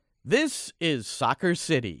This is Soccer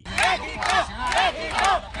City.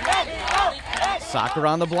 Soccer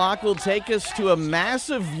on the Block will take us to a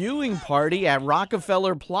massive viewing party at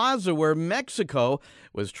Rockefeller Plaza where Mexico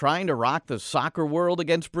was trying to rock the soccer world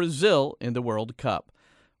against Brazil in the World Cup.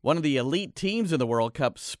 One of the elite teams in the World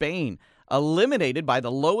Cup, Spain, eliminated by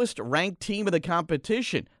the lowest-ranked team of the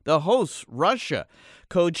competition, the hosts, Russia.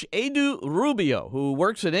 Coach Edu Rubio, who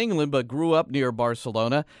works in England but grew up near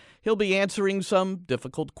Barcelona, he'll be answering some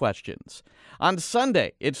difficult questions. On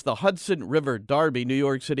Sunday, it's the Hudson River Derby, New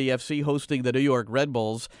York City FC hosting the New York Red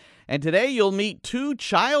Bulls. And today you'll meet two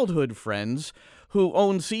childhood friends who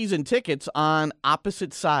own season tickets on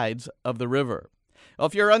opposite sides of the river. Well,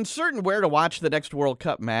 if you're uncertain where to watch the next World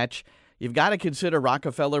Cup match, you've got to consider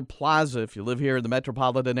Rockefeller Plaza if you live here in the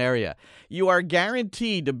metropolitan area. You are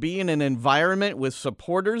guaranteed to be in an environment with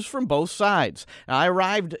supporters from both sides. Now, I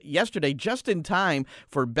arrived yesterday just in time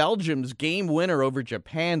for Belgium's game winner over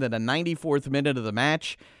Japan in the 94th minute of the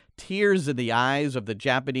match. Tears in the eyes of the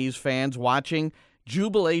Japanese fans watching.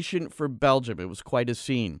 Jubilation for Belgium. It was quite a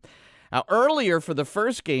scene. Now, earlier for the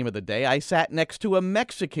first game of the day, I sat next to a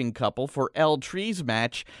Mexican couple for El Tri's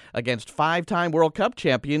match against five-time World Cup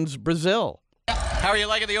champions Brazil. How are you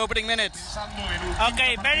liking the opening minutes?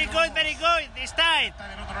 Okay, very good, very good. This time,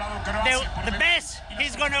 the best,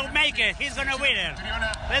 he's going to make it. He's going to win it.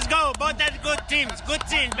 Let's go. Both are good teams,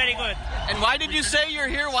 very good. And why did you say you're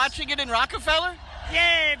here watching it in Rockefeller?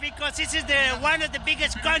 Yeah, because this is one of the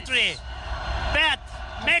biggest country. But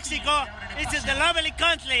Mexico, this is the lovely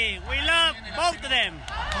country. We love both of them.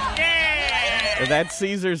 Yeah! That's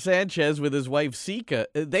Cesar Sanchez with his wife, Sika.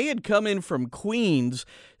 They had come in from Queens.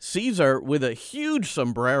 Cesar with a huge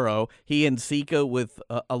sombrero. He and Sika with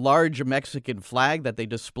a large Mexican flag that they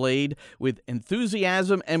displayed with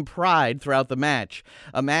enthusiasm and pride throughout the match.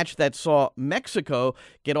 A match that saw Mexico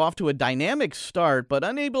get off to a dynamic start, but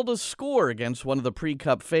unable to score against one of the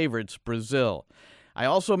pre-Cup favorites, Brazil. I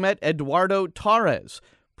also met Eduardo Torres,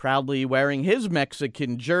 proudly wearing his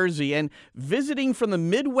Mexican jersey and visiting from the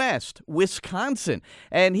Midwest, Wisconsin.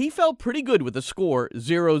 And he felt pretty good with the score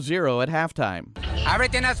 0-0 at halftime.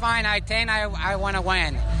 Everything is fine. I think I want to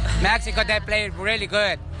win. Mexico, they played really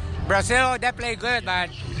good. Brazil, they played good, but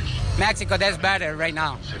Mexico, that's better right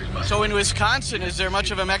now. So in Wisconsin, is there much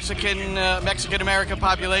of a Mexican-American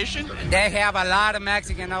population? They have a lot of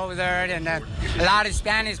Mexican over there and a lot of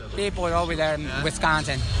Spanish people over there in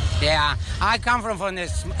Wisconsin. Yeah, I come from a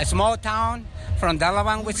small town from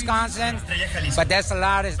Delavan, Wisconsin, but there's a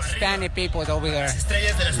lot of Spanish people over there.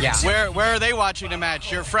 Yeah. Where are they watching the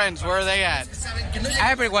match? Your friends, where are they at?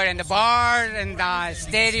 Everywhere, in the bars and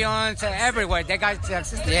stadiums, everywhere. They got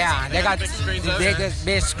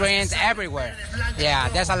big screens everywhere. Yeah,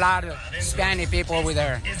 there's a lot of Spanish people over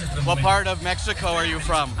there. What part of Mexico are you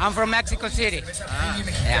from? I'm from Mexico City.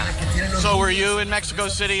 Yeah. So were you in Mexico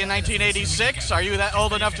City in 1986? Are you that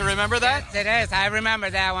old enough to remember that? Yes, it is. I remember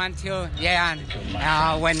that one too. Yeah,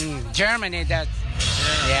 when Germany does.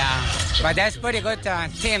 Yeah, but that's pretty good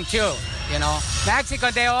team too. You know, Mexico,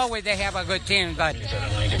 they have a good team, but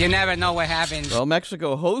you never know what happens. Well,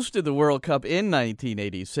 Mexico hosted the World Cup in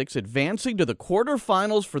 1986, advancing to the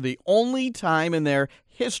quarterfinals for the only time in their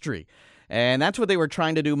history. And that's what they were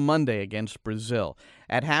trying to do Monday against Brazil.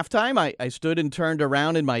 At halftime, I stood and turned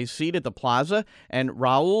around in my seat at the plaza, and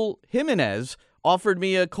Raul Jimenez offered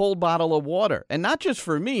me a cold bottle of water. And not just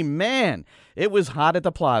for me, man, it was hot at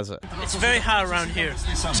the plaza. It's very hot around here,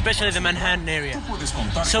 especially the Manhattan area.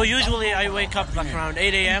 So usually I wake up like around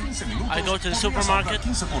 8 a.m. I go to the supermarket,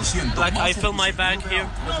 like I fill my bag here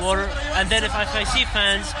with water, and then if I see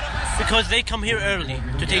fans, because they come here early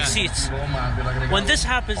to take seats. When this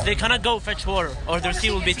happens, they cannot go fetch water or their seat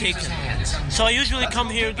will be taken. So I usually come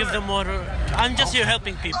here, give them water. I'm just here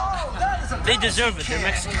helping people. They deserve it. They're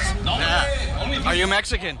Mexicans. Yeah. Are you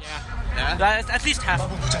Mexican? Yeah. At least half.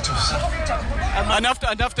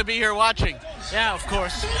 Enough to be here watching. Yeah, of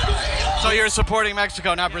course. So you're supporting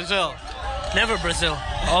Mexico, not Brazil? Never Brazil.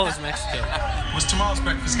 Always Mexico. Was tomorrow's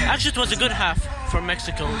breakfast game? Actually, it was a good half for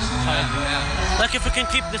Mexico. Like if we can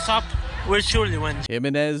keep this up, we'll surely win.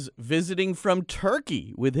 Jimenez visiting from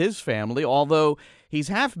Turkey with his family. Although he's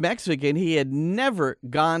half Mexican, he had never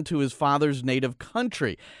gone to his father's native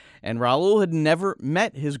country. And Raul had never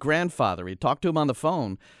met his grandfather. He talked to him on the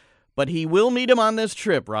phone, but he will meet him on this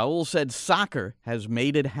trip. Raul said soccer has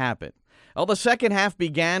made it happen. Well, the second half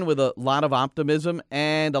began with a lot of optimism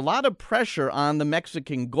and a lot of pressure on the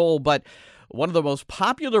Mexican goal, but one of the most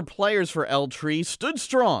popular players for El Tri stood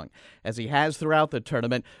strong, as he has throughout the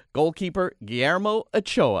tournament, goalkeeper Guillermo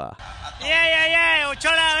Ochoa. Yeah.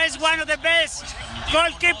 Ochoa is one of the best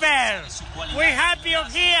goalkeepers. We're happy of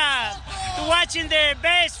here to watching the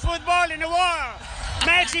best football in the world.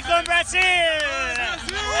 Mexico and Brazil!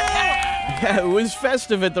 Yeah, it was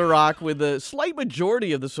festive at The Rock with a slight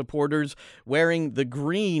majority of the supporters wearing the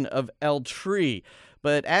green of El Tri.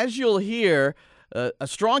 But as you'll hear, a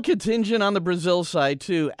strong contingent on the Brazil side,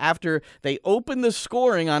 too, after they opened the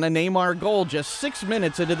scoring on a Neymar goal just 6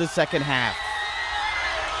 minutes into the second half.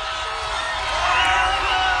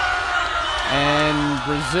 And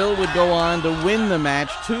Brazil would go on to win the match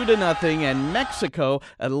 2-0, and Mexico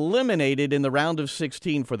eliminated in the round of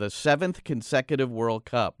 16 for the 7th consecutive World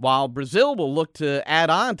Cup, while Brazil will look to add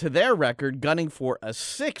on to their record, gunning for a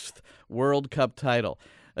 6th World Cup title.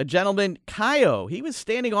 A gentleman, Caio, he was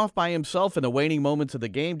standing off by himself in the waning moments of the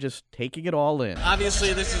game, just taking it all in.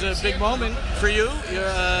 Obviously, this is a big moment for you.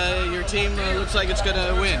 Your team looks like it's going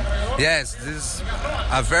to win. Yes, this is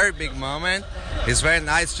a very big moment. It's very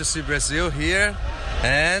nice to see Brazil here,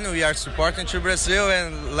 and we are supporting to Brazil,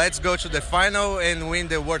 and let's go to the final and win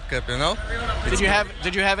the World Cup, you know?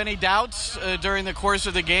 Did you have any doubts during the course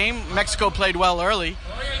of the game? Mexico played well early.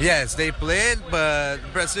 Yes, they played, but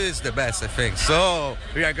Brazil is the best, I think. So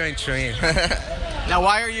we are going to win. Now,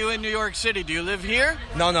 why are you in New York City? Do you live here?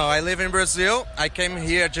 No, I live in Brazil. I came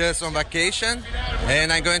here just on vacation,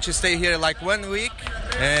 and I'm going to stay here like 1 week.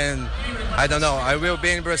 And I don't know, I will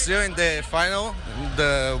be in Brazil in the final,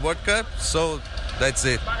 the World Cup. So that's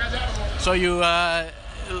it. So you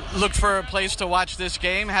looked for a place to watch this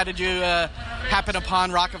game. How did you happen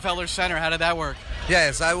upon Rockefeller Center? How did that work?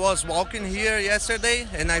 Yes, I was walking here yesterday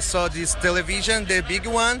and I saw this television, the big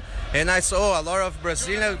one, and I saw a lot of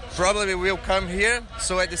Brazilians probably will come here,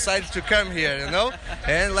 so I decided to come here, you know,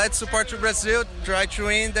 and let's support Brazil, try to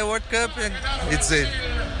win the World Cup, and it's it.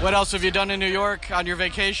 What else have you done in New York on your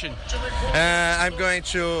vacation? I'm going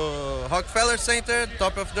to Rockefeller Center,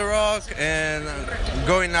 top of the rock, and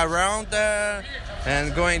going around there,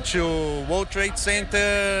 and going to World Trade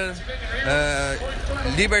Center,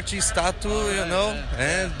 Liberty Statue, you know,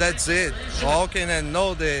 and that's it. Walking and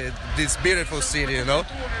know this beautiful city, you know.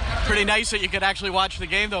 Pretty nice that you could actually watch the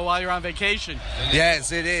game, though, while you're on vacation.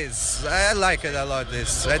 Yes, it is. I like it a lot,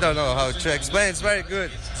 this. I don't know how to explain. It's very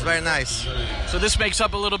good. It's very nice. So this makes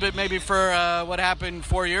up a little bit maybe for what happened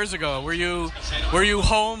 4 years ago. Were you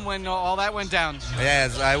home when all that went down?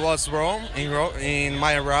 Yes, I was in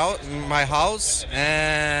my house,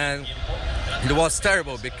 and it was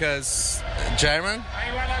terrible because German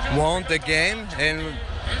won the game, and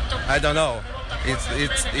I don't know.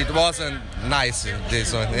 It wasn't nice in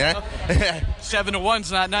this one, yeah.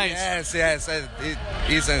 7-1's not nice. Yes, it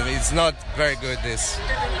isn't. It's not very good. This.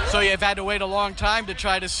 So you've had to wait a long time to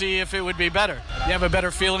try to see if it would be better. You have a better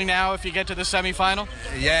feeling now if you get to the semifinal?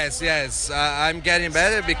 Yes. I'm getting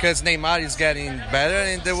better because Neymar is getting better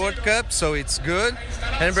in the World Cup, so it's good.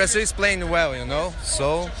 And Brazil is playing well, you know.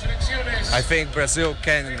 So I think Brazil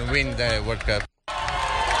can win the World Cup.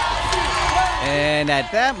 And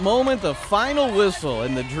at that moment, the final whistle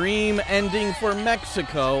and the dream ending for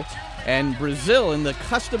Mexico, and Brazil in the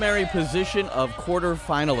customary position of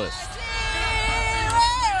quarterfinalists.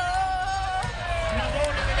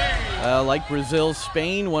 Like Brazil,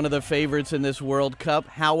 Spain, one of the favorites in this World Cup.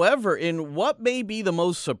 However, in what may be the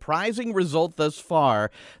most surprising result thus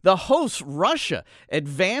far, the hosts, Russia,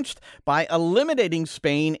 advanced by eliminating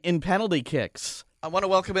Spain in penalty kicks. I want to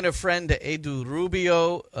welcome in a friend, Edu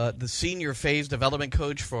Rubio, the senior phase development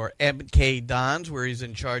coach for MK Dons, where he's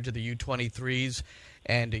in charge of the U23s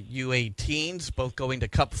and U18s, both going to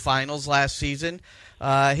Cup finals last season.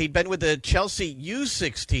 He'd been with the Chelsea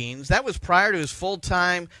U16s. That was prior to his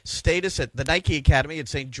full-time status at the Nike Academy at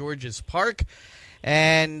St. George's Park.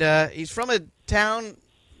 And he's from a town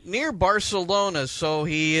near Barcelona, so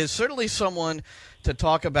he is certainly someone to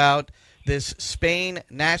talk about this Spain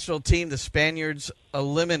national team, the Spaniards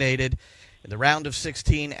eliminated in the round of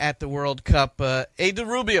 16 at the World Cup. Edu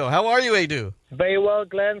Rubio, how are you, Edu? Very well,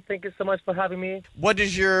 Glenn. Thank you so much for having me. What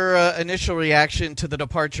is your initial reaction to the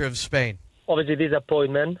departure of Spain? Obviously,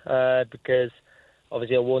 disappointment because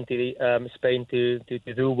obviously I wanted Spain to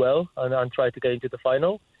do well and try to get into the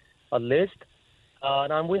final, at least.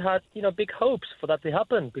 And we had big hopes for that to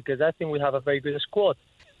happen because I think we have a very good squad.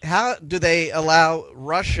 How do they allow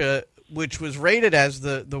Russia, which was rated as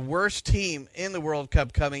the worst team in the World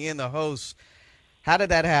Cup coming in, the hosts, how did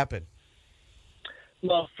that happen?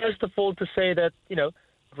 Well, first of all, to say that,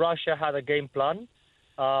 Russia had a game plan,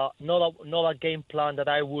 not a game plan that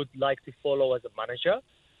I would like to follow as a manager,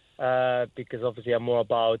 because obviously I'm more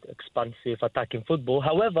about expansive attacking football.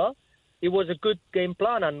 However, it was a good game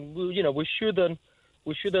plan, and we shouldn't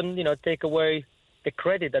take away the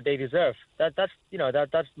credit that they deserve.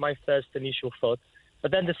 That's my first initial thought.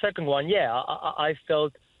 But then the second one, I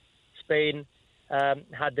felt Spain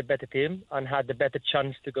had the better team and had the better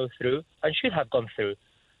chance to go through and should have gone through.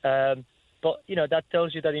 But that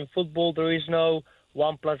tells you that in football there is no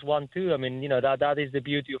 1 + 1 2. I mean, that is the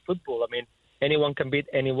beauty of football. I mean, anyone can beat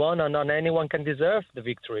anyone, and anyone can deserve the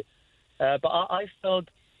victory. But I felt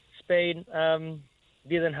Spain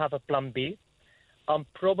didn't have a plan B, and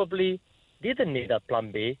probably didn't need a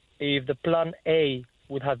plan B if the plan A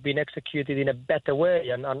would have been executed in a better way.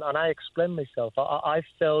 And I explained myself. I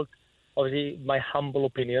felt, obviously, my humble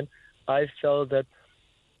opinion, I felt that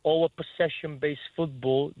our possession-based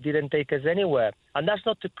football didn't take us anywhere. And that's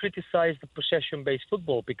not to criticize the possession-based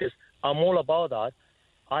football, because I'm all about that.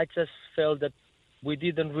 I just felt that we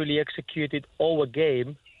didn't really execute our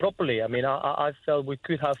game properly. I mean, I felt we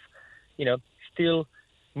could have, still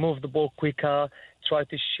move the ball quicker, try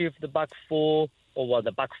to shift the back four, or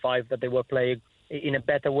the back five that they were playing in a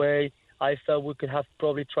better way. I felt we could have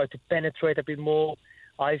probably tried to penetrate a bit more.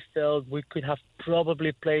 I felt we could have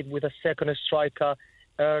probably played with a second striker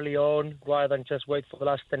early on rather than just wait for the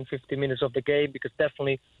last 10-15 minutes of the game, because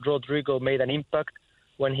definitely Rodrigo made an impact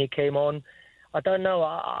when he came on. I don't know.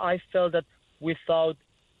 I felt that without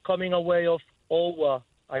coming away of our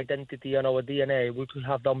identity and our DNA, we could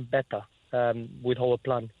have done better with our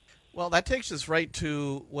plan. Well, that takes us right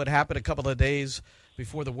to what happened a couple of days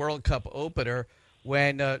before the World Cup opener,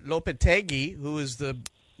 when Lopetegui, who is the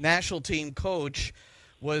national team coach,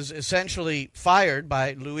 was essentially fired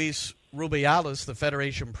by Luis Rubiales, the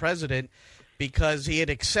federation president, because he had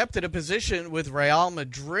accepted a position with Real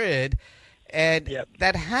Madrid. And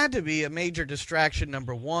that had to be a major distraction,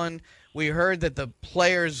 number one. We heard that the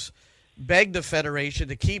players begged the federation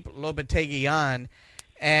to keep Lopetegui on.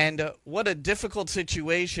 And what a difficult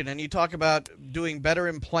situation. And you talk about doing better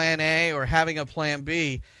in plan A or having a plan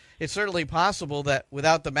B. It's certainly possible that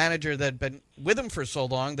without the manager that had been with him for so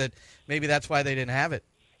long, that maybe that's why they didn't have it.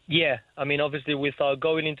 Yeah, I mean, obviously, without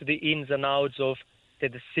going into the ins and outs of the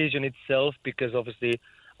decision itself, because obviously,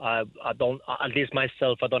 I don't, at least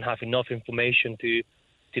myself, I don't have enough information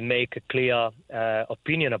to make a clear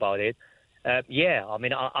opinion about it. I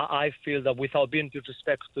mean, I feel that without being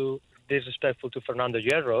disrespectful to Fernando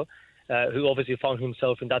Hierro, who obviously found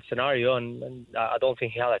himself in that scenario, and I don't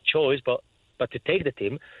think he had a choice but to take the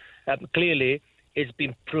team. Clearly, it's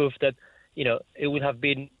been proved that it would have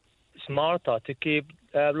been smarter to keep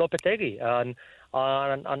Lopetegui, and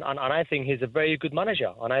I think he's a very good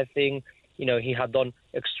manager, and I think he had done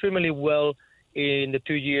extremely well in the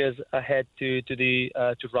 2 years ahead to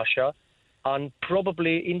Russia, and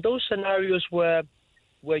probably in those scenarios where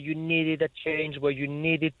you needed a change, where you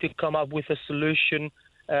needed to come up with a solution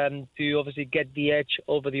to obviously get the edge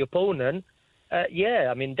over the opponent.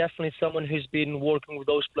 I mean, definitely someone who's been working with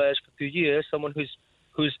those players for 2 years, someone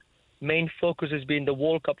whose main focus has been the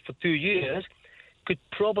World Cup for 2 years, could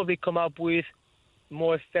probably come up with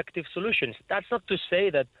more effective solutions. That's not to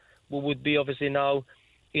say that we would be obviously now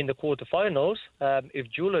in the quarterfinals if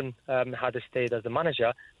Julen had stayed as the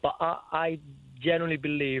manager, but I genuinely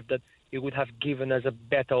believe that it would have given us a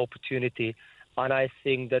better opportunity, and I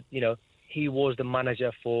think that he was the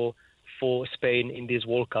manager for Spain in this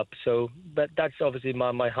World Cup. So, but that's obviously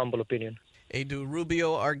my humble opinion. Edu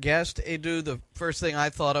Rubio, our guest. Edu, the first thing I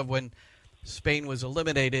thought of when Spain was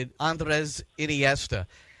eliminated, Andres Iniesta,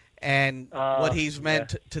 and what he's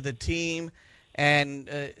meant to the team. And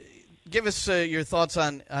give us your thoughts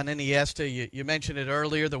on Iniesta. You mentioned it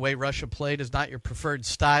earlier, the way Russia played is not your preferred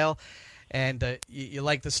style. And you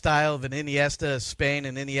like the style of an Iniesta, Spain,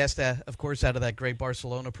 and Iniesta, of course, out of that great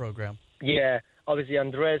Barcelona program. Yeah, obviously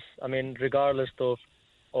Andres, I mean, regardless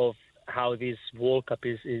of how this World Cup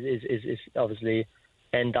is obviously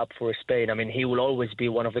end up for Spain, I mean, he will always be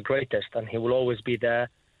one of the greatest, and he will always be there.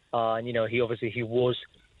 And he was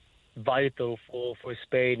vital for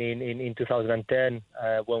Spain in 2010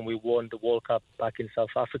 when we won the World Cup back in South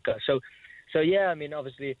Africa. So yeah, I mean,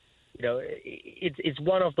 obviously, it's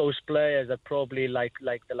one of those players that probably like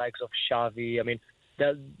the likes of Xavi. I mean,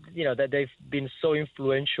 that they've been so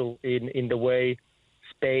influential in the way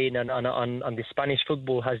Spain and the Spanish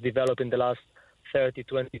football has developed in the last 30,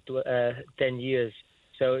 20, 10 years.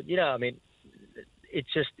 So I mean, it's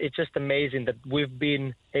just amazing that we've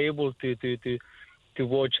been able to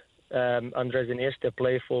watch Andres Iniesta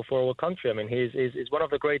play for our country. I mean, he's one of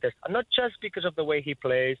the greatest, and not just because of the way he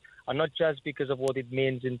plays, and not just because of what it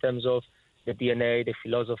means in terms of the DNA, the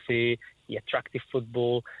philosophy, the attractive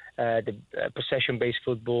football, the possession-based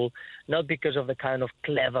football, not because of the kind of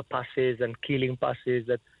clever passes and killing passes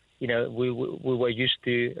that we were used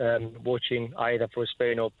to watching either for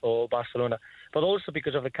Spain or Barcelona, but also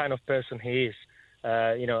because of the kind of person he is.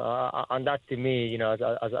 And that to me, as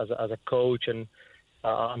a coach and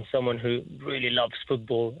someone who really loves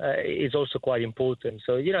football, is also quite important.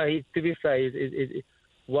 So, to be fair, is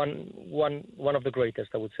one of the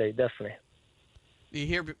greatest, I would say, definitely. You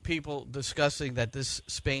hear people discussing that this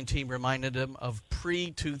Spain team reminded them of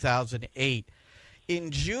pre-2008.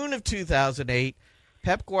 In June of 2008,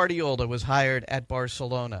 Pep Guardiola was hired at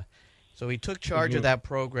Barcelona. So he took charge of that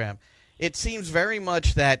program. It seems very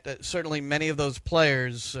much that certainly many of those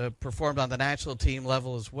players performed on the national team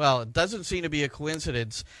level as well. It doesn't seem to be a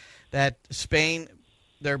coincidence that Spain,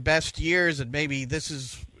 their best years, and maybe this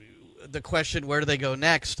is the question, where do they go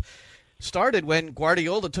next, started when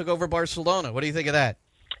Guardiola took over Barcelona. What do you think of that?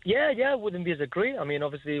 Yeah, I wouldn't disagree. I mean,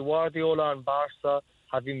 obviously, Guardiola and Barca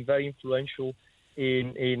have been very influential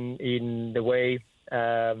in the way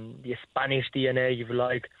the Spanish DNA, if you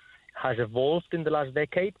like, has evolved in the last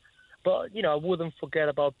decade. But, I wouldn't forget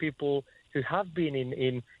about people who have been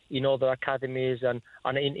in other academies and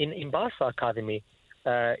in Barca Academy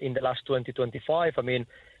in the last 20-25,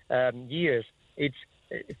 years.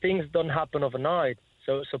 Things don't happen overnight.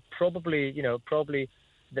 So probably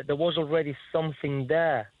there was already something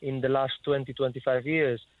there in the last 20-25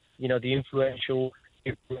 years. The influential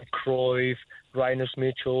people like Cruyff, Rinus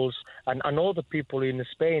Michels, and all the people in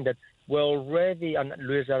Spain that were already, and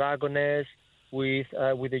Luis Aragonés with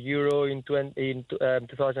the Euro in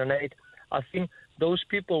 2008. I think those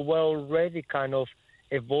people were already kind of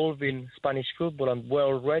evolving Spanish football and were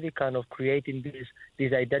already kind of creating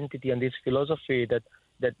this identity and this philosophy that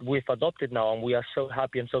we've adopted now, and we are so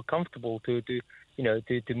happy and so comfortable to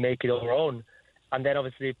make it our own. And then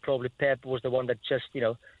obviously probably Pep was the one that just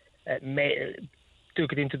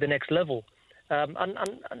took it into the next level. And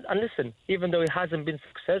listen, even though it hasn't been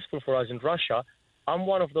successful for us in Russia, I'm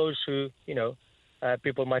one of those who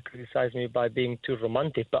people might criticize me by being too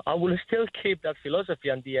romantic, but I will still keep that philosophy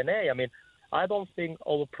and DNA. I mean, I don't think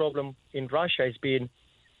our problem in Russia has been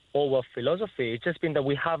our philosophy. It's just been that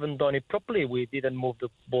we haven't done it properly. We didn't move the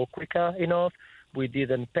ball quicker enough. We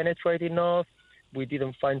didn't penetrate enough. We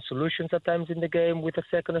didn't find solutions at times in the game with a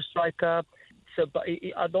second striker. So, but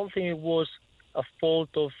I don't think it was a fault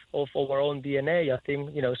of our own DNA. I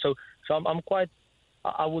think, so I'm quite,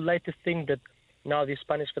 I would like to think that now the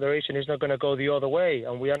Spanish Federation is not going to go the other way,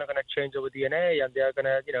 and we are not going to change our DNA, and they are going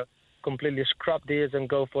to, completely scrap this and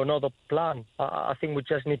go for another plan. I think we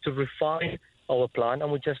just need to refine our plan,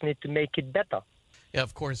 and we just need to make it better. Yeah,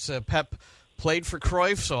 of course, Pep played for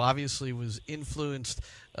Cruyff, so obviously was influenced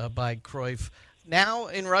by Cruyff. Now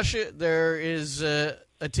in Russia, there is a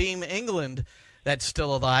team, England, that's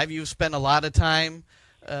still alive. You've spent a lot of time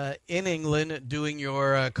in England doing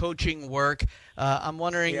your coaching work. I'm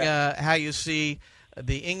wondering how you see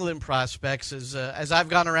the England prospects as I've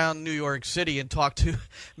gone around New York City and talked to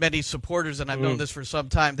many supporters, and I've known this for some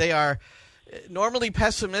time. They are normally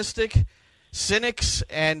pessimistic, cynics,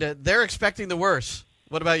 and they're expecting the worst.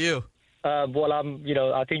 What about you? Well,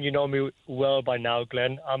 I think you know me well by now,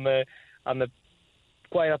 Glenn. I'm a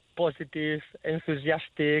quite a positive,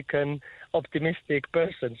 enthusiastic, and optimistic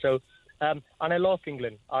person. So, and I love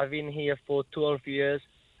England. I've been here for 12 years.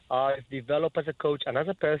 I've developed as a coach and as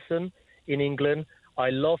a person in England. I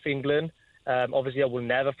love England. Obviously, I will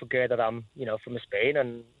never forget that I'm, from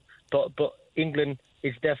Spain, but England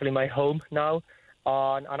is definitely my home now.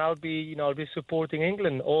 And I'll be supporting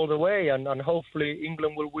England all the way, and hopefully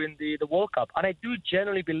England will win the World Cup. And I do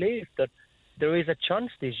generally believe that there is a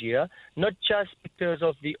chance this year, not just because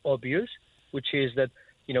of the obvious, which is that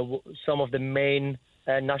some of the main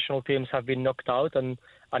national teams have been knocked out, and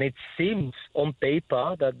it seems on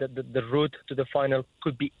paper that the route to the final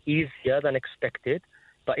could be easier than expected,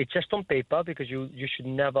 but it's just on paper because you should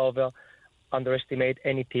never underestimate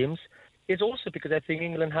any teams. It's also because I think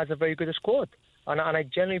England has a very good squad. And I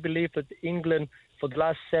genuinely believe that England, for the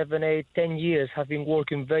last 7, 8, 10 years, have been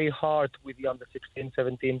working very hard with the under-16,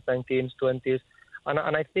 17s, 19s, 20s. And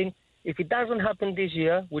I think if it doesn't happen this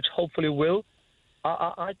year, which hopefully will,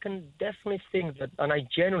 I can definitely think that, and I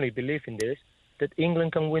genuinely believe in this, that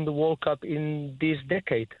England can win the World Cup in this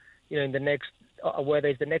decade, in the next, whether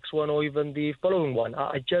it's the next one or even the following one.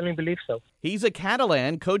 I genuinely believe so. He's a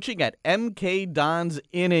Catalan coaching at MK Dons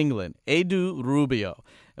in England, Edu Rubio.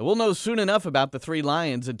 And we'll know soon enough about the Three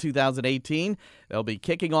Lions in 2018. They'll be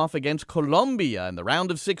kicking off against Colombia in the round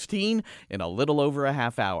of 16 in a little over a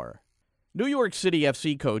half hour. New York City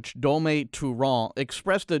FC coach Dome Touran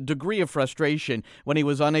expressed a degree of frustration when he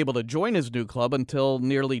was unable to join his new club until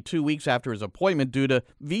nearly 2 weeks after his appointment due to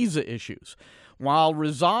visa issues. While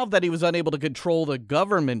resolved that he was unable to control the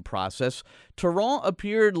government process, Touran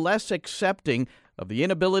appeared less accepting of the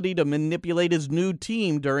inability to manipulate his new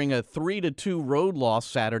team during a 3-2 road loss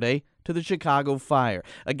Saturday to the Chicago Fire.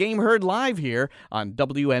 A game heard live here on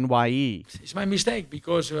WNYE. It's my mistake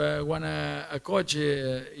because when a coach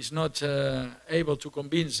is not able to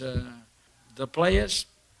convince the players,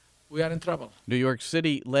 we are in trouble. New York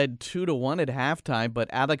City led 2-1 at halftime, but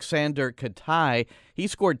Alexander Katai, he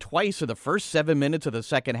scored twice in the first 7 minutes of the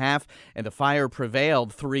second half, and the Fire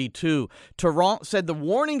prevailed 3-2. Tarrant said the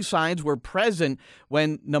warning signs were present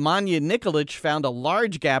when Nemanja Nikolic found a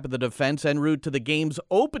large gap in the defense en route to the game's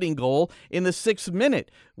opening goal in the 6th minute,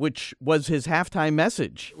 which was his halftime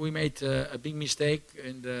message. We made a big mistake,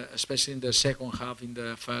 especially in the second half, in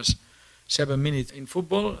the first 7 minutes. In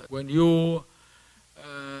football, when you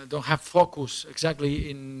don't have focus exactly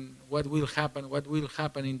in what will happen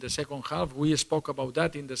in the second half. We spoke about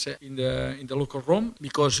that in the locker room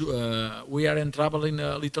because we are in trouble in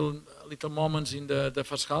little moments in the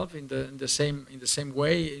first half in the same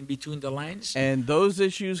way in between the lines. And those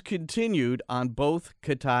issues continued on both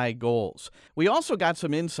Katai goals. We also got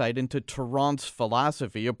some insight into Tarrant's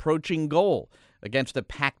philosophy approaching goal against a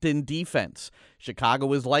packed-in defense. Chicago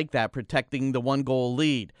was like that, protecting the 1-goal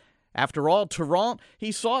lead. After all, Tarrant,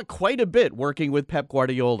 he saw it quite a bit working with Pep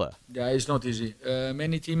Guardiola. Yeah, it's not easy.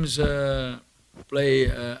 Many teams play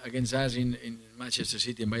against us in Manchester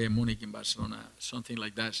City, in Bayern Munich, in Barcelona, something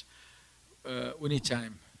like that. We need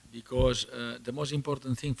time because the most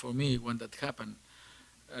important thing for me when that happens,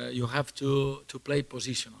 you have to play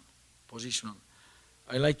positional.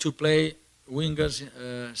 I like to play wingers,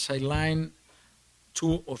 sideline,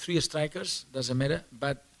 2 or 3 strikers, doesn't matter.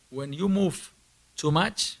 But when you move too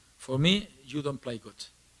much, for me, you don't play good.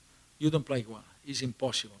 You don't play well. It's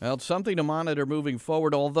impossible. Well, it's something to monitor moving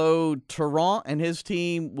forward, although Tarrant and his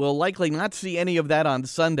team will likely not see any of that on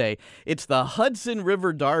Sunday. It's the Hudson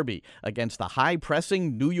River Derby against the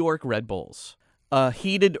high-pressing New York Red Bulls. A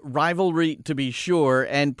heated rivalry, to be sure,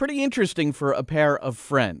 and pretty interesting for a pair of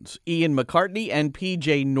friends, Ian McCartney and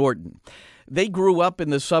P.J. Norton. They grew up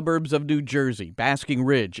in the suburbs of New Jersey, Basking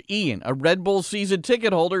Ridge. Ian, a Red Bull season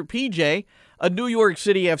ticket holder. P.J., a New York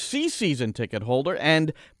City FC season ticket holder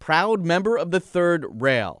and proud member of the Third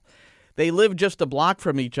Rail. They lived just a block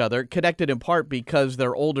from each other, connected in part because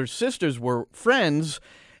their older sisters were friends,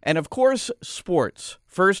 and of course, sports.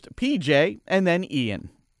 First PJ and then Ian.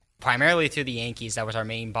 Primarily through the Yankees, that was our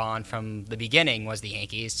main bond from the beginning, was the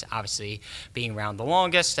Yankees, obviously being around the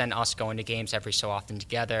longest and us going to games every so often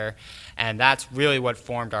together. And that's really what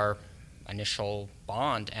formed our initial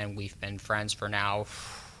bond, and we've been friends for now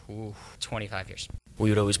 25 years. We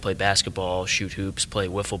would always play basketball, shoot hoops, play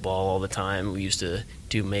wiffle ball all the time. We used to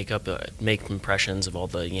do make impressions of all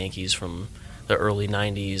the Yankees from the early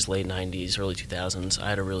 90s, late 90s, early 2000s. I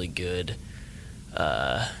had a really good,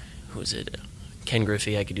 Ken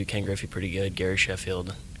Griffey. I could do Ken Griffey pretty good. Gary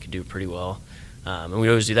Sheffield could do it pretty well. And we'd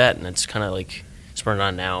always do that, and it's kind of like spurring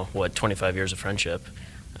on now, 25 years of friendship.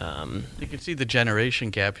 You can see the generation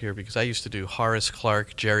gap here because I used to do Horace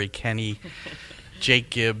Clarke, Jerry Kenny,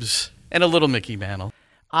 Jake Gibbs, and a little Mickey Mantle.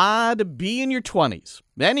 Odd, be in your 20s.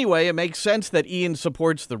 Anyway, it makes sense that Ian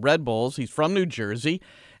supports the Red Bulls. He's from New Jersey,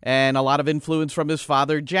 and a lot of influence from his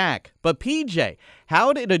father, Jack. But PJ,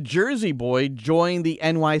 how did a Jersey boy join the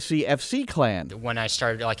NYCFC clan? When I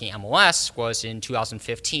started liking MLS was in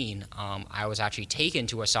 2015. I was actually taken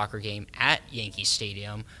to a soccer game at Yankee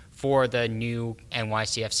Stadium for the new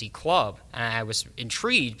NYCFC club. And I was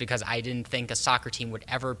intrigued because I didn't think a soccer team would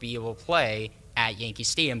ever be able to play at Yankee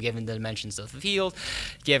Stadium, given the dimensions of the field,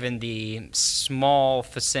 given the small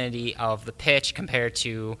vicinity of the pitch compared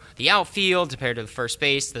to the outfield, compared to the first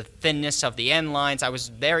base, the thinness of the end lines. I was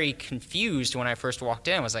very confused when I first walked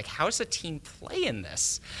in. I was like, how does a team play in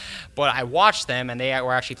this? But I watched them, and they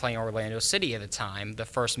were actually playing Orlando City at the time, the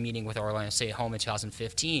first meeting with Orlando City at home in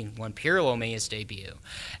 2015, when Pirlo made his debut.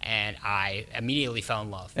 And I immediately fell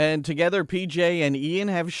in love. And together, PJ and Ian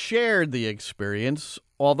have shared the experience,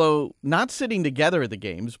 although not sitting together at the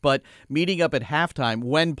games, but meeting up at halftime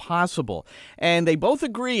when possible. And they both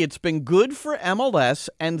agree it's been good for MLS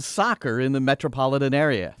and soccer in the metropolitan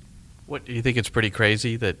area. What, do you think it's pretty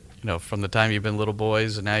crazy that, from the time you've been little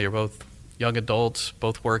boys and now you're both young adults,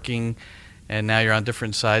 both working, and now you're on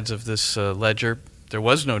different sides of this ledger? There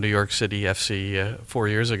was no New York City FC 4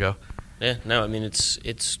 years ago. Yeah, no, I mean, it's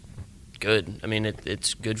good. I mean,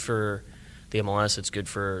 it's good for the MLS. It's good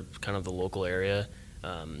for kind of the local area.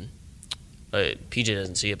 PJ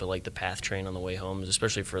doesn't see it, but like the PATH train on the way home,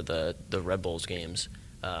 especially for the Red Bulls games,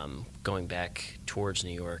 going back towards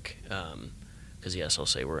New York, because yes, I'll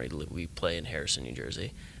say we play in Harrison, New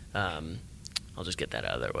Jersey. I'll just get that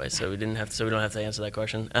out of their way, so we don't have to answer that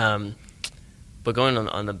question. But going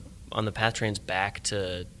on the on the PATH trains back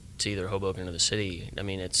to either Hoboken or the city, I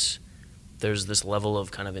mean, there's this level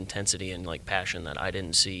of kind of intensity and like passion that I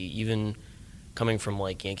didn't see even coming from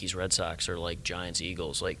like Yankees Red Sox or like Giants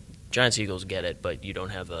Eagles. Like Giants Eagles get it, but you don't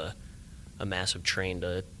have a massive train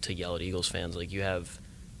to yell at Eagles fans. Like you have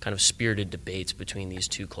kind of spirited debates between these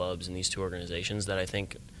two clubs and these two organizations that I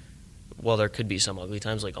think, while there could be some ugly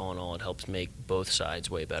times, like all in all, it helps make both sides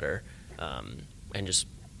way better, and just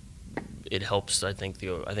it helps. I think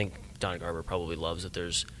Don Garber probably loves that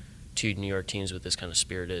there's two New York teams with this kind of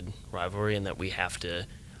spirited rivalry, and that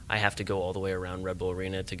I have to go all the way around Red Bull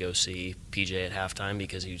Arena to go see PJ at halftime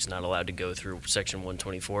because he's not allowed to go through section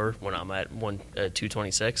 124 when I'm at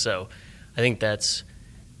 226. So I think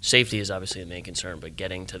safety is obviously the main concern, but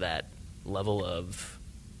getting to that level of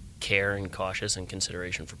care and cautious and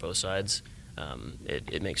consideration for both sides,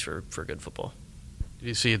 it makes for good football. Do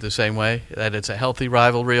you see it the same way, that it's a healthy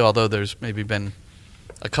rivalry, although there's maybe been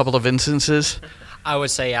a couple of instances? I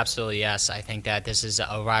would say absolutely yes. I think that this is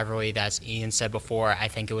a rivalry, that, as Ian said before, I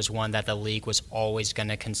think it was one that the league was always going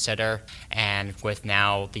to consider. And with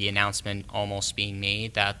now the announcement almost being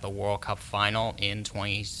made that the World Cup final in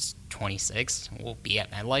 2026 will be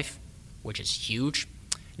at MetLife, which is huge.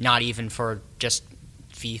 Not even for just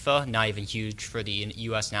FIFA, not even huge for the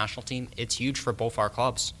U.S. national team. It's huge for both our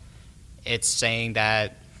clubs. It's saying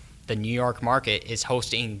that the New York market is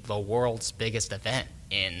hosting the world's biggest event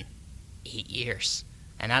in 8 years.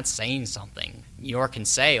 And that's saying something. New York can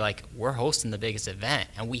say, like, we're hosting the biggest event,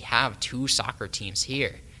 and we have two soccer teams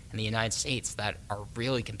here in the United States that are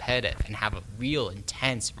really competitive and have a real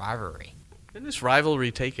intense rivalry. Didn't this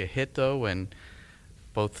rivalry take a hit, though, when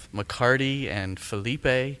both McCarty and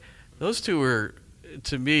Felipe, those two were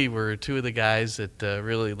two of the guys that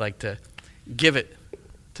really like to give it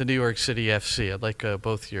to New York City FC. I'd like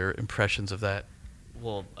both your impressions of that.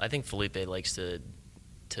 Well, I think Felipe likes to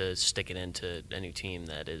stick it into any team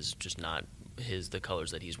that is just not the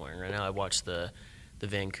colors that he's wearing right now. I watched the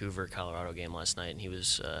Vancouver Colorado game last night, and he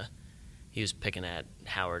was picking at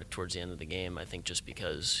Howard towards the end of the game. I think just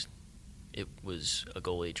because it was a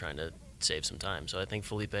goalie trying to save some time. So I think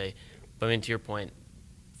Felipe. But I mean, to your point,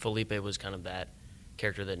 Felipe was kind of that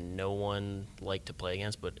character that no one liked to play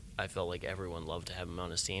against, but I felt like everyone loved to have him on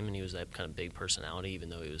his team, and he was that kind of big personality, even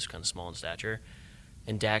though he was kind of small in stature.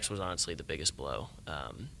 And Dax was honestly the biggest blow.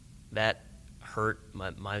 That hurt.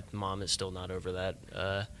 My mom is still not over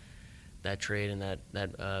that trade and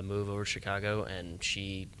that move over Chicago, and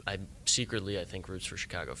I secretly think roots for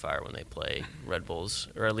Chicago Fire when they play Red Bulls,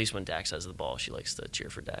 or at least when Dax has the ball, she likes to cheer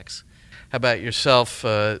for Dax. How about yourself?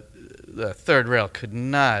 The third rail could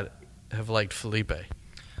not have liked Felipe.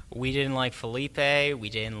 We didn't like Felipe. We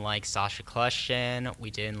didn't like Sasha Kljestan.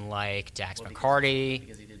 We didn't like Dax McCarty.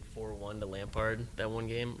 Because he did 4-1 to Lampard that one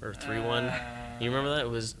game, or 3-1. You remember that? It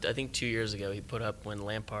was, I think, 2 years ago. He put up when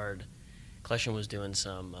Kljestan was doing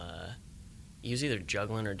some. He was either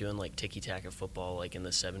juggling or doing like ticky-tack football, like in the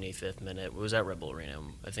 75th minute. It was at Red Bull Arena.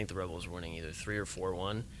 I think the Rebels were winning either 3 or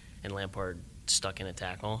 4-1, and Lampard stuck in a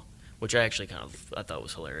tackle, which I actually I thought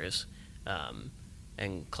was hilarious.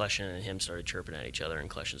 And Kljestan and him started chirping at each other, and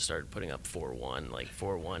Kljestan started putting up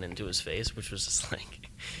 4-1 into his face, which was just like,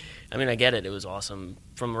 I mean, I get it. It was awesome.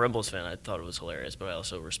 From a Rebels fan, I thought it was hilarious, but I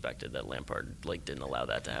also respected that Lampard didn't allow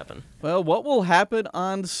that to happen. Well, what will happen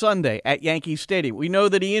on Sunday at Yankee Stadium? We know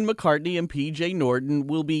that Ian McCartney and P.J. Norton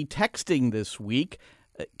will be texting this week.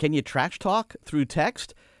 Can you trash talk through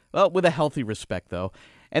text? Well, with a healthy respect, though.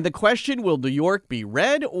 And the question, will New York be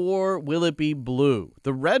red or will it be blue?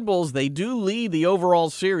 The Red Bulls, they do lead the overall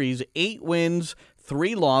series, 8 wins,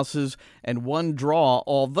 3 losses, and 1 draw,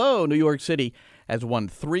 although New York City has won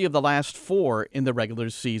 3 of the last 4 in the regular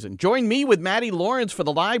season. Join me with Maddie Lawrence for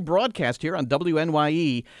the live broadcast here on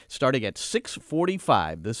WNYE starting at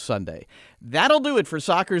 6:45 this Sunday. That'll do it for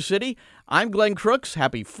Soccer City. I'm Glenn Crooks.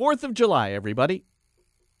 Happy 4th of July, everybody.